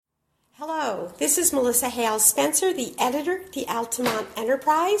Hello, this is Melissa Hale Spencer, the editor at the Altamont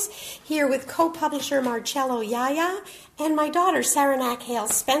Enterprise, here with co-publisher Marcello Yaya and my daughter Saranac Hale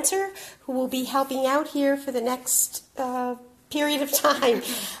Spencer, who will be helping out here for the next period of time.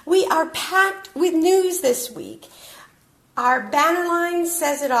 We are packed with news this week. Our banner line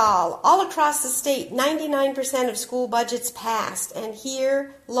says it all. All across the state, 99% of school budgets passed, and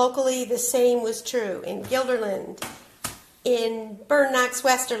here, locally, the same was true in Guilderland, in Burn Knox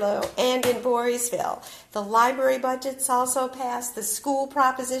Westerlo, and in Voorheesville. The library budgets also passed, the school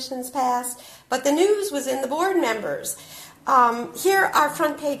propositions passed, but the news was in the board members. Here, our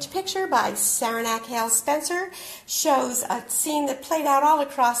front page picture by Saranac Hale Spencer shows a scene that played out all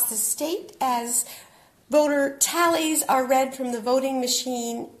across the state as voter tallies are read from the voting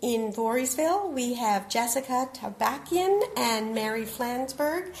machine in Voorheesville. We have Jessica Tabakian and Mary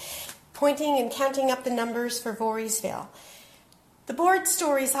Flansburgh pointing and counting up the numbers for Voorheesville. The board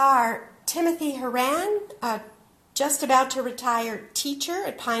stories are Timothy Horan, a just about to retire teacher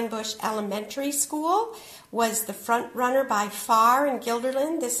at Pine Bush Elementary School, was the front runner by far in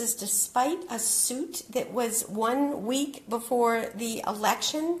Guilderland. This is despite a suit that was 1 week before the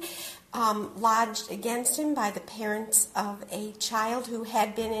election lodged against him by the parents of a child who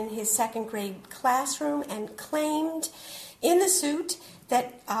had been in his second grade classroom and claimed in the suit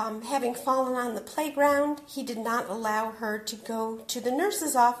that having fallen on the playground, he did not allow her to go to the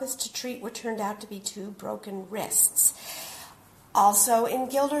nurse's office to treat what turned out to be 2 broken wrists. Also in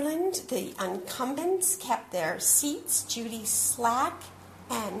Guilderland, the incumbents kept their seats. Judy Slack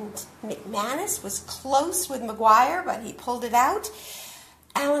and McManus was close with McGuire, but he pulled it out.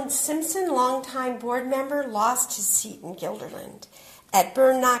 Alan Simpson, longtime board member, lost his seat in Guilderland. At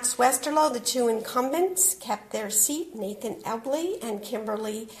Burn Knox Westerlo, the 2 incumbents kept their seat, Nathan Ebley and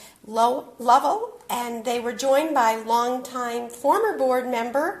Kimberly Lovell, and they were joined by longtime former board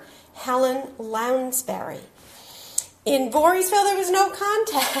member Helen Lounsbury. In Voorheesville, there was no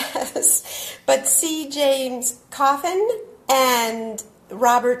contest, but C. James Coffin and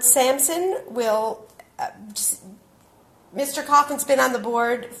Robert Sampson will... Mr. Coffin's been on the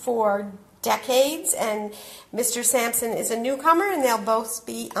board for decades, and Mr. Sampson is a newcomer, and they'll both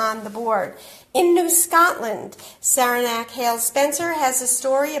be on the board. In New Scotland, Saranac Hale Spencer has a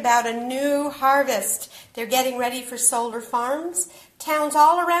story about a new harvest. They're getting ready for solar farms. Towns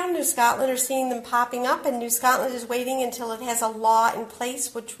all around New Scotland are seeing them popping up, and New Scotland is waiting until it has a law in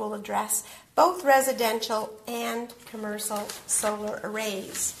place which will address both residential and commercial solar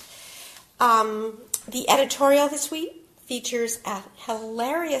arrays. The editorial this week features a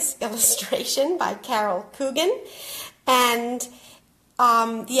hilarious illustration by Carol Coogan, and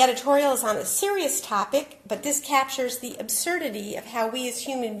the editorial is on a serious topic, but this captures the absurdity of how we as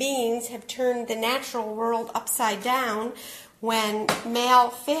human beings have turned the natural world upside down when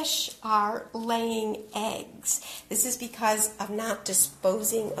male fish are laying eggs. This is because of not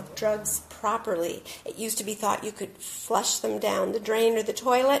disposing of drugs properly. It used to be thought you could flush them down the drain or the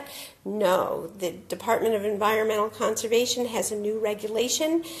toilet. No, the Department of Environmental Conservation has a new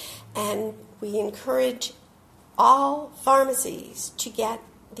regulation, and we encourage all pharmacies to get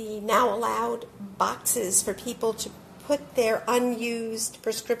the now allowed boxes for people to put their unused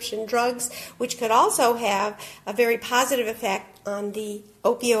prescription drugs, which could also have a very positive effect on the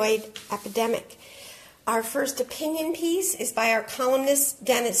opioid epidemic. Our first opinion piece is by our columnist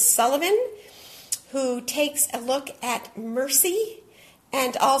Dennis Sullivan, who takes a look at mercy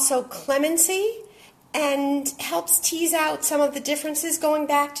and also clemency and helps tease out some of the differences going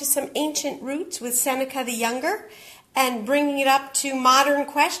back to some ancient roots with Seneca the Younger and bringing it up to modern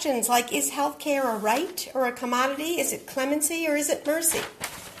questions like, is healthcare a right or a commodity? Is it clemency or is it mercy?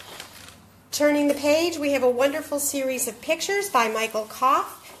 Turning the page, we have a wonderful series of pictures by Michael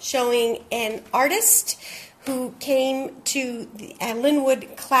Koff showing an artist who came to the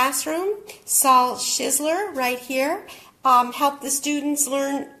Linwood classroom. Saul Schisler, right here, helped the students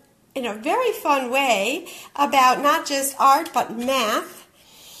learn in a very fun way about not just art but math.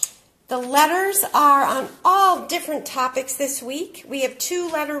 The letters are on all different topics this week. We have 2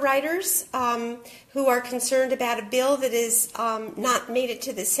 letter writers who are concerned about a bill that is not made it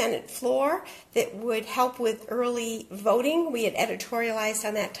to the Senate floor that would help with early voting. We had editorialized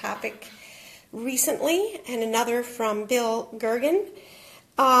on that topic recently, and another from Bill Gergen.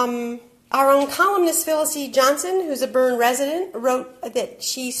 Our own columnist Phyllis E. Johnson, who's a Bern resident, wrote that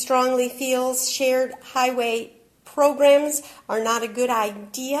she strongly feels shared highway programs are not a good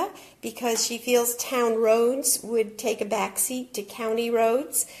idea because she feels town roads would take a backseat to county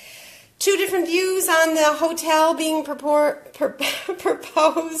roads. Two different views on the hotel being proposed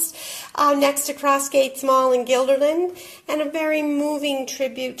next to Crossgates Mall in Guilderland, and a very moving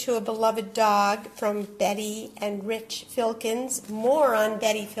tribute to a beloved dog from Betty and Rich Filkins. More on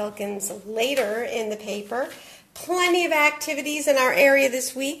Betty Filkins later in the paper. Plenty of activities in our area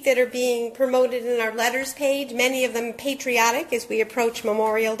this week that are being promoted in our letters page, many of them patriotic as we approach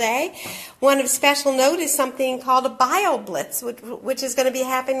Memorial Day. One of special note is something called a Bio Blitz, which is going to be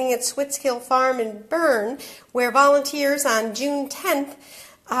happening at Switskill Farm in Bern, where volunteers on June 10th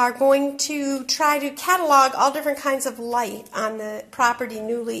are going to try to catalog all different kinds of light on the property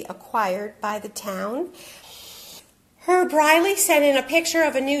newly acquired by the town. Herb Riley sent in a picture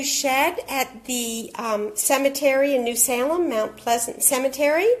of a new shed at the cemetery in New Salem, Mount Pleasant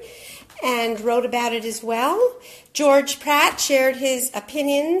Cemetery, and wrote about it as well. George Pratt shared his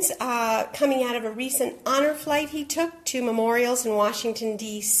opinions coming out of a recent honor flight he took to memorials in Washington,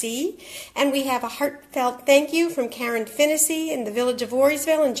 D.C. And we have a heartfelt thank you from Karen Finnessy in the village of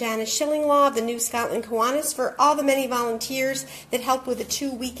Voorheesville and Janice Schillinglaw of the New Scotland Kiwanis for all the many volunteers that helped with the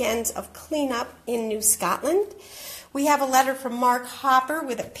 2 weekends of cleanup in New Scotland. We have a letter from Mark Hopper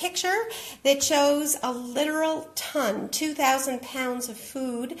with a picture that shows a literal ton, 2,000 pounds of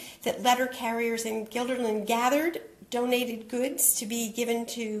food that letter carriers in Guilderland gathered, donated goods to be given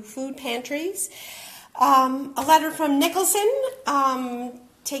to food pantries. A letter from Nicholson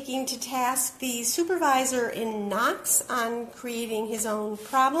taking to task the supervisor in Knox on creating his own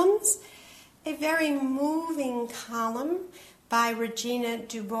problems. A very moving column by Regina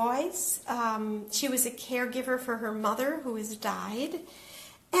Dubois. She was a caregiver for her mother who has died.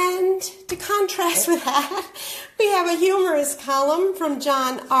 And to contrast with that, we have a humorous column from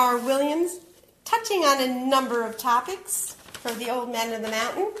John R. Williams touching on a number of topics for the old men of the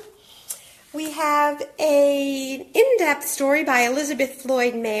mountain. We have an in-depth story by Elizabeth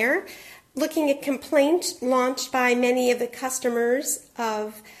Floyd Mayer looking at complaints launched by many of the customers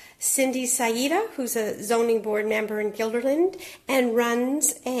of Cindy Saida, who's a zoning board member in Guilderland and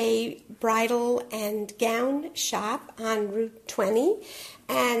runs a bridal and gown shop on Route 20.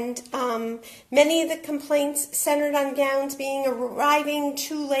 And many of the complaints centered on gowns arriving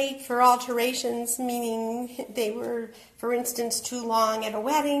too late for alterations, meaning they were, for instance, too long at a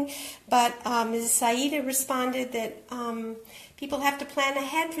wedding. But Ms. Saida responded that people have to plan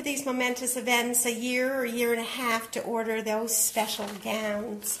ahead for these momentous events a year or a year and a half to order those special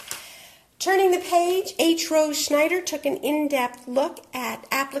gowns. Turning the page, H. Rose Schneider took an in-depth look at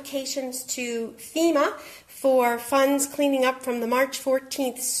applications to FEMA for funds cleaning up from the March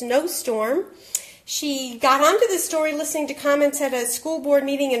 14th snowstorm. She got onto the story listening to comments at a school board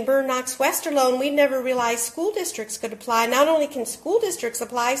meeting in Bern, Knox, Westerlo, and we'd never realized school districts could apply. Not only can school districts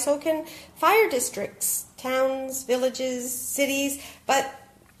apply, so can fire districts, towns, villages, cities, but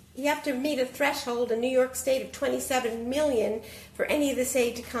you have to meet a threshold in New York State of 27 million for any of this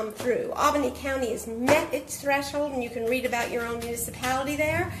aid to come through. Albany County has met its threshold, and you can read about your own municipality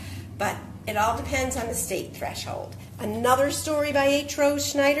there, but it all depends on the state threshold. Another story by H. Rose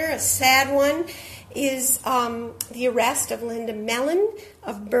Schneider, a sad one, is the arrest of Linda Mellon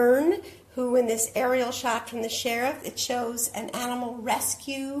of Bern, who in this aerial shot from the sheriff, it shows an animal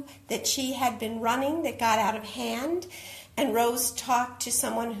rescue that she had been running that got out of hand. And Rose talked to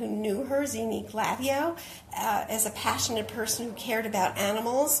someone who knew her, Zini Gladio, as a passionate person who cared about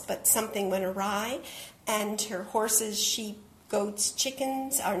animals, but something went awry. And her horses, sheep, goats,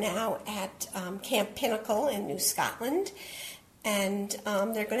 chickens are now at Camp Pinnacle in New Scotland. And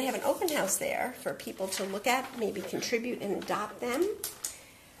they're going to have an open house there for people to look at, maybe contribute and adopt them.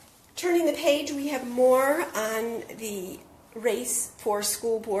 Turning the page, we have more on the race for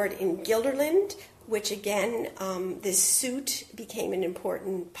school board in Guilderland, which again, this suit became an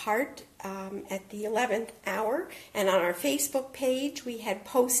important part at the 11th hour. And on our Facebook page, we had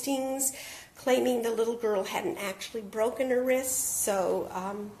postings claiming the little girl hadn't actually broken her wrist.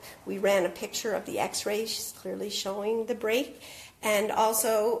 So we ran a picture of the x-rays clearly showing the break. And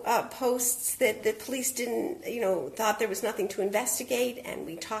also posts that the police didn't, thought there was nothing to investigate. And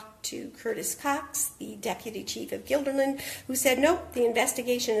we talked to Curtis Cox, the deputy chief of Guilderland, who said, nope, the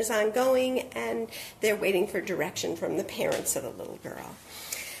investigation is ongoing and they're waiting for direction from the parents of the little girl.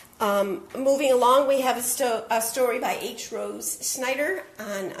 Moving along, we have a story by H. Rose Schneider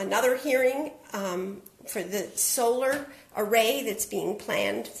on another hearing for the solar array that's being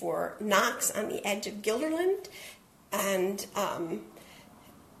planned for Knox on the edge of Guilderland. And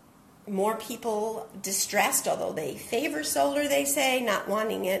more people distressed, although they favor solar, they say, not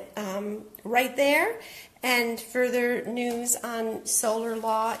wanting it right there. And further news on solar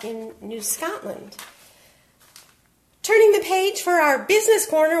law in New Scotland. Turning the page for our business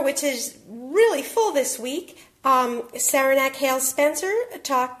corner, which is really full this week, Saranac Hale Spencer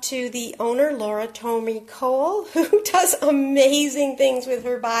talked to the owner, Laura Tomey Cole, who does amazing things with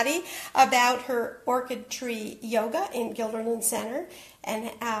her body, about her orchid tree yoga in Guilderland Center,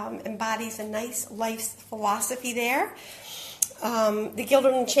 and embodies a nice life philosophy there. The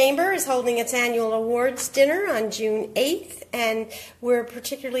Guilderland Chamber is holding its annual awards dinner on June 8th, and we're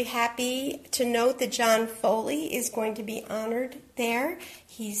particularly happy to note that John Foley is going to be honored there.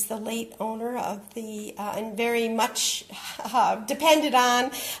 He's the late owner of the, and very much depended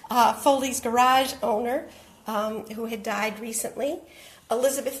on, Foley's Garage owner, who had died recently.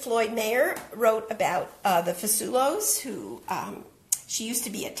 Elizabeth Floyd Mayer wrote about the Fasulos, who she used to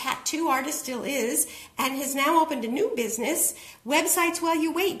be a tattoo artist, still is, and has now opened a new business, Websites While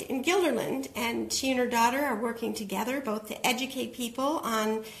You Wait, in Guilderland. And she and her daughter are working together both to educate people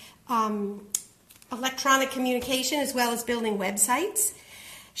on electronic communication as well as building websites.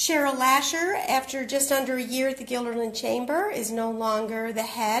 Cheryl Lasher, after just under a year at the Guilderland Chamber, is no longer the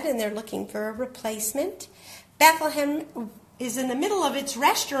head, and they're looking for a replacement. Bethlehem is in the middle of its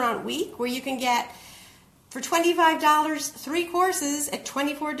restaurant week, where you can get, for $25, 3 courses at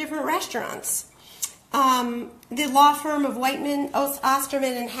 24 different restaurants. The law firm of Whiteman,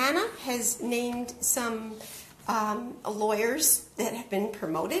 Osterman, and Hanna has named some lawyers that have been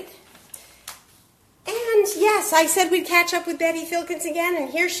promoted. And yes, I said we'd catch up with Betty Filkins again, and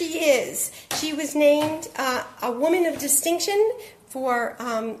here she is. She was named a Woman of Distinction for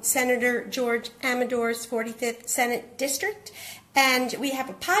Senator George Amador's 45th Senate District. And we have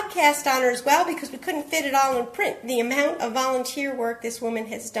a podcast on her as well, because we couldn't fit it all in print. The amount of volunteer work this woman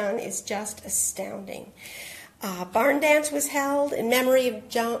has done is just astounding. Barn dance was held in memory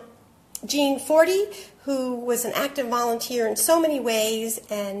of Jean Forty, who was an active volunteer in so many ways,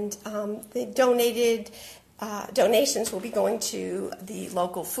 and the donations will be going to the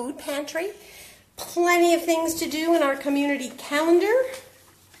local food pantry. Plenty of things to do in our community calendar.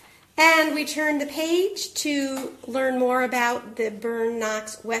 And we turn the page to learn more about the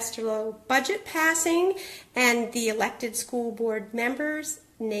Bern-Knox-Westerlo budget passing and the elected school board members,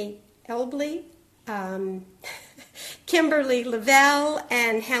 Nate Elbley, Kimberly Lavelle,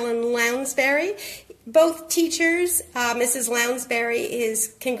 and Helen Lounsbury. Both teachers, Mrs. Lounsbury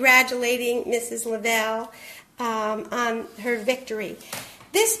is congratulating Mrs. Lavelle on her victory.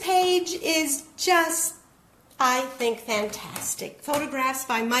 This page is just, I think, fantastic. Photographs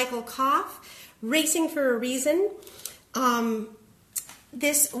by Michael Koff, Racing for a Reason.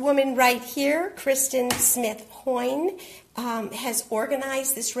 This woman right here, Kristen Smith Hoyne, has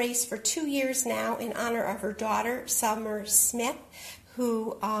organized this race for 2 years now in honor of her daughter, Summer Smith,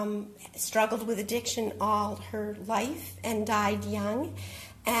 who struggled with addiction all her life and died young.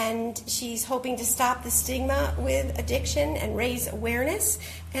 And she's hoping to stop the stigma with addiction and raise awareness.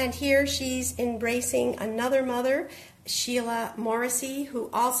 And here she's embracing another mother, Sheila Morrissey,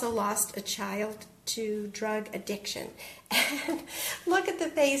 who also lost a child to drug addiction. And look at the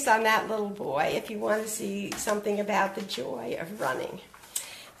face on that little boy if you want to see something about the joy of running.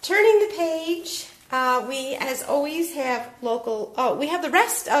 Turning the page, we, as always, have we have the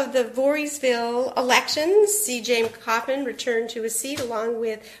rest of the Voorheesville elections. C. James Coffin returned to a seat along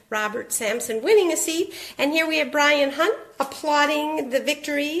with Robert Sampson winning a seat. And here we have Brian Hunt applauding the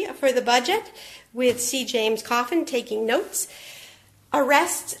victory for the budget, with C. James Coffin taking notes.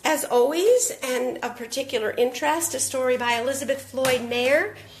 Arrests, as always, and of particular interest, a story by Elizabeth Floyd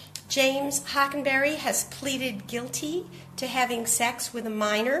Mayer. James Hockenberry has pleaded guilty to having sex with a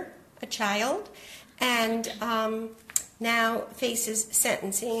minor, a child, and now faces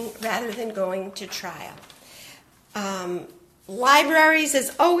sentencing rather than going to trial. Libraries,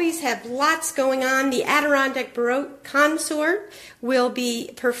 as always, have lots going on. The Adirondack Baroque Consort will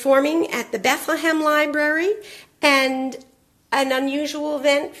be performing at the Bethlehem Library, and an unusual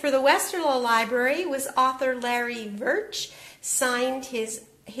event for the Westerlo Library was author Larry Virch signed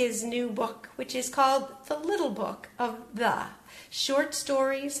his new book, which is called The Little Book of the Short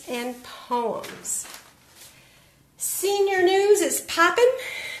Stories and Poems. Senior news is poppin'.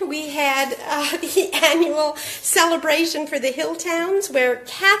 We had the annual celebration for the Hilltowns, where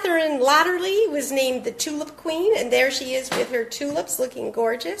Catherine Lotterly was named the Tulip Queen, and there she is with her tulips looking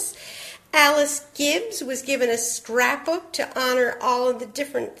gorgeous. Alice Gibbs was given a scrapbook to honor all of the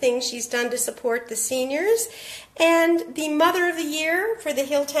different things she's done to support the seniors. And the Mother of the Year for the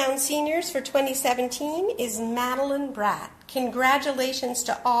Hilltown Seniors for 2017 is Madeline Bratt. Congratulations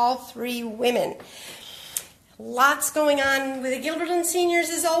to all 3 women. Lots going on with the Guilderland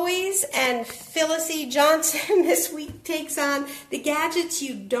seniors as always, and Phyllis E. Johnson this week takes on the gadgets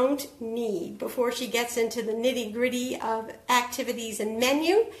you don't need before she gets into the nitty-gritty of activities and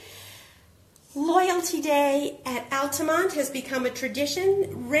menu. Loyalty Day at Altamont has become a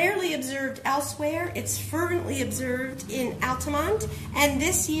tradition, rarely observed elsewhere. It's fervently observed in Altamont, and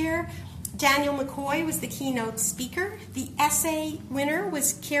this year Daniel McCoy was the keynote speaker. The essay winner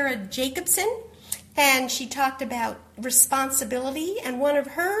was Kira Jacobson, and she talked about responsibility, and one of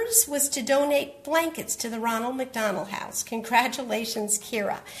hers was to donate blankets to the Ronald McDonald House. Congratulations,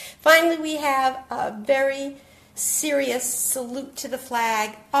 Kira. Finally, we have a very serious salute to the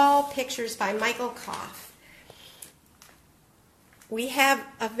flag, all pictures by Michael Koff. We have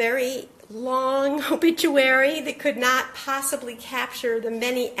a very long obituary that could not possibly capture the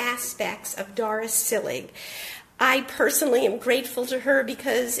many aspects of Doris Sillig. I personally am grateful to her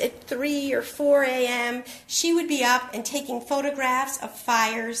because at 3 or 4 a.m. she would be up and taking photographs of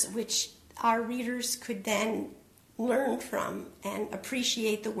fires which our readers could then learn from and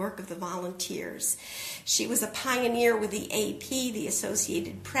appreciate the work of the volunteers. She was a pioneer with the AP, the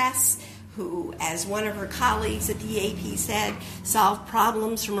Associated Press, who, as one of her colleagues at the AP said, solved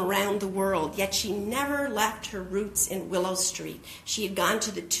problems from around the world, yet she never left her roots in Willow Street. She had gone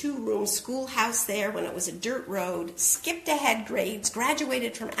to the 2-room schoolhouse there when it was a dirt road, skipped ahead grades,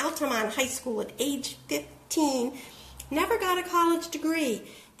 graduated from Altamont High School at age 15, never got a college degree,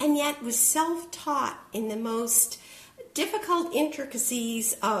 and yet was self-taught in the most difficult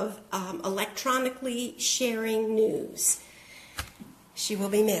intricacies of electronically sharing news. She will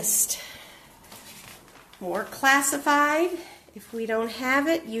be missed. More classified. If we don't have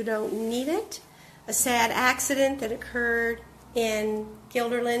it, you don't need it. A sad accident that occurred in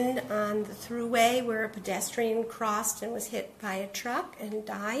Guilderland on the thruway where a pedestrian crossed and was hit by a truck and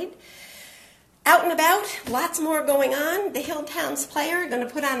died. Out and about, lots more going on. The Hilltowns Player are going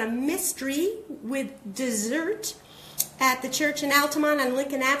to put on a mystery with dessert at the church in Altamont on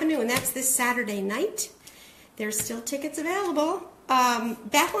Lincoln Avenue, and that's this Saturday night. There's still tickets available.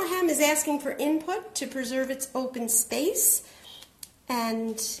 Bethlehem is asking for input to preserve its open space,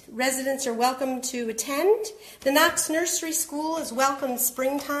 and residents are welcome to attend. The Knox Nursery School has welcomed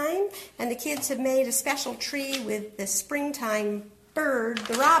springtime, and the kids have made a special tree with the springtime bird,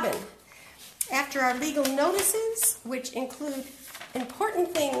 the robin. After our legal notices, which include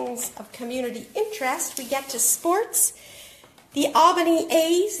important things of community interest, we get to sports. The Albany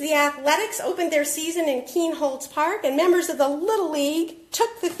A's, the Athletics, opened their season in Keenholz Park, and members of the Little League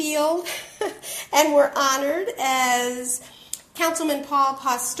took the field and were honored as Councilman Paul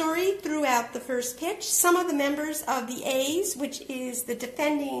Pastore threw out the first pitch. Some of the members of the A's, which is the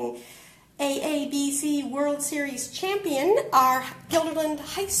defending AABC World Series champion, are Guilderland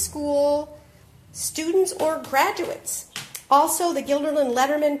High School students or graduates. Also, the Guilderland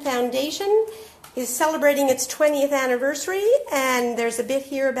Letterman Foundation is celebrating its 20th anniversary, and there's a bit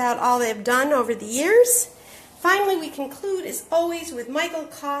here about all they've done over the years. Finally, we conclude, as always, with Michael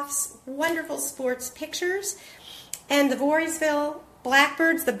Koff's wonderful sports pictures, and the Voorheesville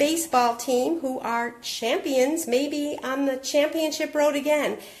Blackbirds, the baseball team, who are champions, may be on the championship road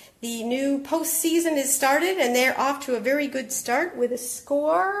again. The new postseason is started, and they're off to a very good start with a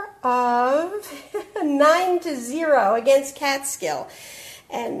score of 9-0 against Catskill.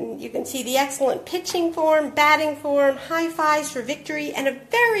 And you can see the excellent pitching form, batting form, high fives for victory, and a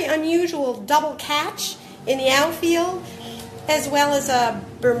very unusual double catch in the outfield, as well as a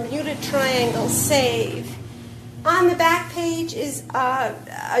Bermuda Triangle save. On the back page is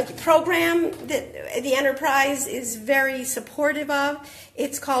a program that the Enterprise is very supportive of.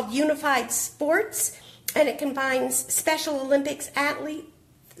 It's called Unified Sports, and it combines Special Olympics athletes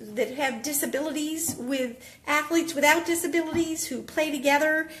that have disabilities with athletes without disabilities who play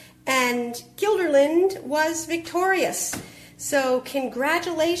together, and Guilderland was victorious. So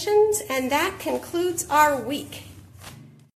congratulations, and that concludes our week.